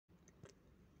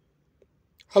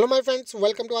Hello my friends,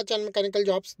 welcome to our channel mechanical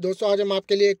jobs. दोस्तों, आज हम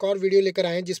आपके लिए एक और वीडियो लेकर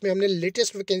आए हैं जिसमें हमने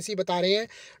लेटेस्ट वैकेंसी बता रहे हैं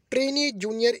ट्रेनी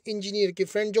जूनियर इंजीनियर की।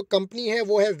 फ्रेंड, जो कंपनी है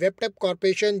वो है वेबटेक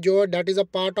कॉर्पोरेशन, जो that is a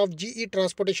part of GE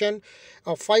transportation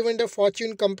 500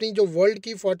 Fortune company, जो वर्ल्ड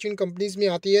की फॉर्च्यून कंपनीज में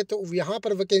आती है। तो यहाँ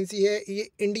पर वैकेंसी है, ये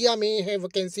इंडिया में है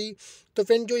वैकेंसी। तो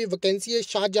फ्रेंड, जो ये वैकेंसी है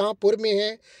शाहजहाँपुर में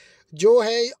है, जो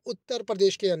है उत्तर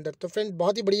प्रदेश के अंदर। तो फ्रेंड,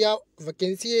 बहुत ही बढ़िया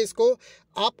वैकेंसी है, इसको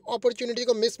आप अपॉर्चुनिटी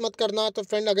को मिस मत करना। तो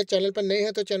फ्रेंड, अगर चैनल पर नए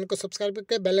हैं तो चैनल को सब्सक्राइब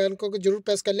करके बेल आइकन को जरूर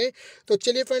प्रेस कर लें। तो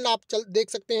चलिए फ्रेंड, आप देख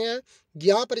सकते हैं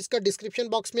यहाँ पर इसका डिस्क्रिप्शन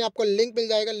बॉक्स में आपको लिंक मिल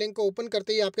जाएगा। लिंक को ओपन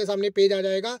करते ही आपके सामने पेज आ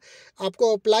जाएगा।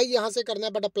 आपको अप्लाई यहाँ से करना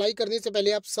है, बट अप्लाई करने से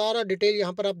पहले आप सारा डिटेल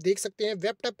यहाँ पर आप देख सकते हैं।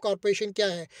 वेबटेक कॉर्पोरेशन क्या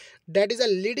है? That is a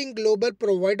leading global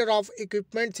provider of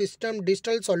equipment system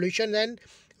digital solution and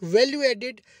value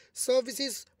added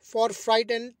services for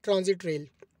freight and transit rail.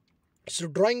 So,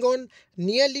 drawing on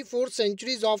nearly 4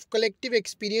 centuries of collective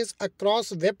experience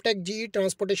across Wabtech, GE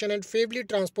Transportation, and Fably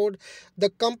Transport, the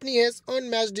company has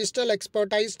unmatched digital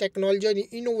expertise, technology,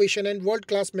 and innovation, and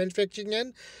world-class manufacturing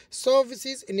and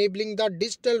services enabling the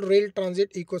digital rail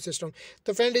transit ecosystem.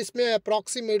 तो friend, इसमें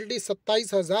approximately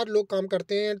 27,000 लोग काम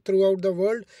करते हैं through out the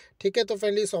world. ठीक है, तो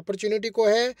friend, इस अपॉर्चुनिटी को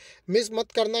है मिस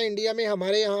मत करना। इंडिया में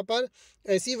हमारे यहाँ पर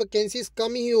ऐसी वैकेंसीज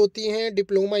कम ही होती हैं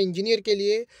डिप्लोमा इंजीनियर के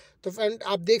लिए। तो फ्रेंड,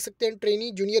 आप देख सकते हैं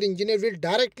trainee junior engineer will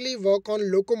directly work on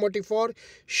locomotive for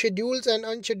schedules and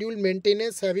unscheduled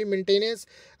maintenance, heavy maintenance,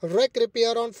 wreck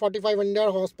repair on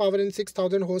 4500 horsepower and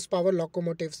 6000 horsepower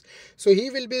locomotives. So he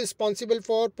will be responsible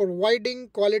for providing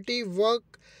quality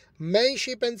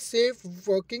workmanship and safe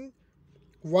working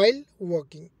while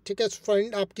working. ठीक है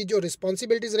friend, आपकी जो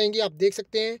responsibilities रहेंगी आप देख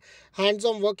सकते हैं। Hands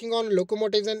on working on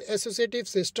locomotives and associative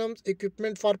systems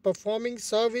equipment for performing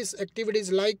service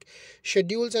activities like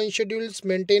schedules and schedules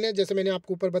maintenance, जैसे मैंने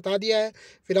आपको ऊपर बता दिया है।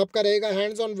 फिर आपका रहेगा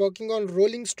hands on working on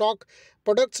rolling stock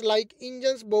products like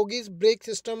engines, bogies, brake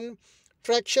system,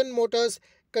 traction Motors,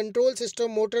 control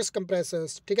system, Motors,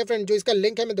 compressors. ठीक है फ्रेंड, जो इसका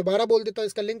लिंक है मैं दोबारा बोल देता हूँ,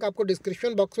 इसका लिंक आपको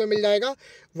डिस्क्रिप्शन बॉक्स में मिल जाएगा,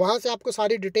 वहाँ से आपको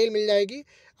सारी डिटेल मिल जाएगी।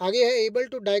 आगे है able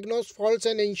to diagnose faults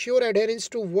and ensure adherence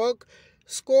to work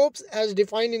scopes as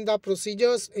defined in the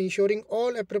procedures, ensuring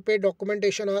all appropriate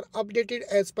documentation are updated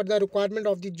as per the requirement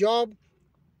of the job,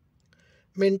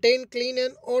 maintain clean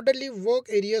and orderly work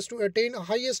areas to attain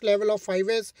highest level of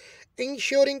 5S,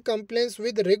 ensuring compliance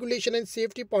with regulation and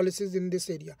safety policies in this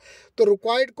area. तो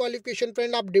required qualification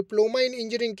friend, आप diploma in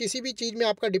engineering, किसी भी चीज़ में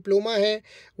आपका diploma है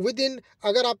with in,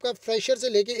 अगर आपका fresher से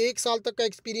लेके 1 साल तक का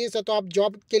एक्सपीरियंस है तो आप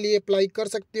जॉब के लिए अप्लाई कर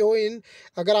सकते हो। इन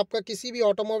अगर आपका किसी भी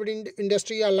ऑटोमोबाइल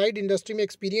इंडस्ट्री या लाइट इंडस्ट्री में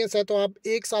एक्सपीरियंस है तो आप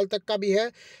 1 साल तक का भी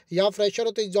है या फ्रेशर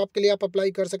हो तो इस जॉब के लिए आप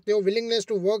अप्लाई कर सकते हो। Willingness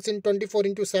to work in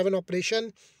 24/7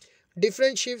 operation,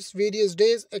 different shifts, various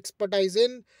days, expertise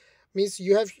in means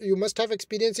you must have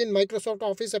experience in Microsoft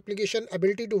Office application,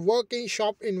 ability to work in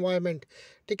shop environment.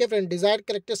 ठीक है फ्रेंड, डिजायर्ड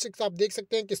कैरेक्टरिस्टिक्स आप देख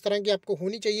सकते हैं किस तरह की आपको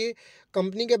होनी चाहिए।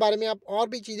 कंपनी के बारे में आप और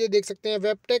भी चीज़ें देख सकते हैं।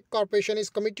 वेबटेक corporation is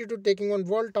committed to taking on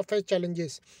world toughest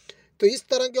challenges. तो इस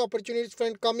तरह की अपॉर्चुनिटीज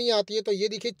फ्रेंड कम ही आती है। तो ये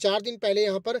देखिए 4 दिन पहले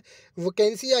यहाँ पर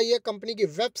वैकेंसी आई है, कंपनी की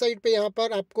वेबसाइट पे यहाँ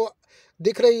पर आपको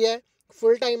दिख रही है।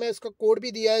 फुल टाइम है, इसका कोड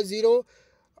भी दिया है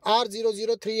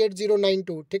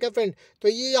 0R003890। ठीक है फ्रेंड, तो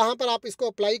ये यहाँ पर आप इसको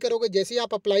अप्लाई करोगे। जैसे ही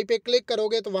आप अप्लाई पे क्लिक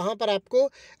करोगे तो वहाँ पर आपको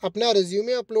अपना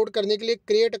रिज्यूमे अपलोड करने के लिए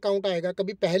क्रिएट अकाउंट आएगा।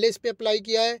 कभी पहले इस पर अप्लाई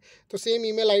किया है तो सेम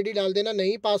ईमेल आईडी डाल देना,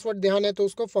 नहीं पासवर्ड ध्यान है तो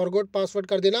उसको फॉरगॉट पासवर्ड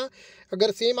कर देना।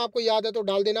 अगर सेम आपको याद है तो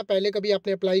डाल देना पहले कभी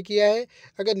आपने अप्लाई किया है,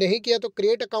 अगर नहीं किया तो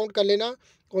क्रिएट अकाउंट कर लेना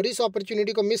और इस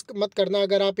अपॉर्चुनिटी को मिस मत करना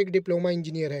अगर आप एक डिप्लोमा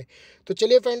इंजीनियर है। तो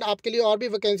चलिए फ्रेंड, आपके लिए और भी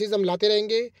वैकेंसीज हम लाते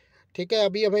रहेंगे। ठीक है,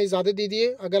 अभी हमें इजाज़त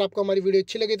दीजिए। अगर आपको हमारी वीडियो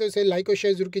अच्छी लगे तो इसे लाइक और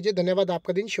शेयर जरूर कीजिए। धन्यवाद,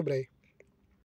 आपका दिन शुभ रहे।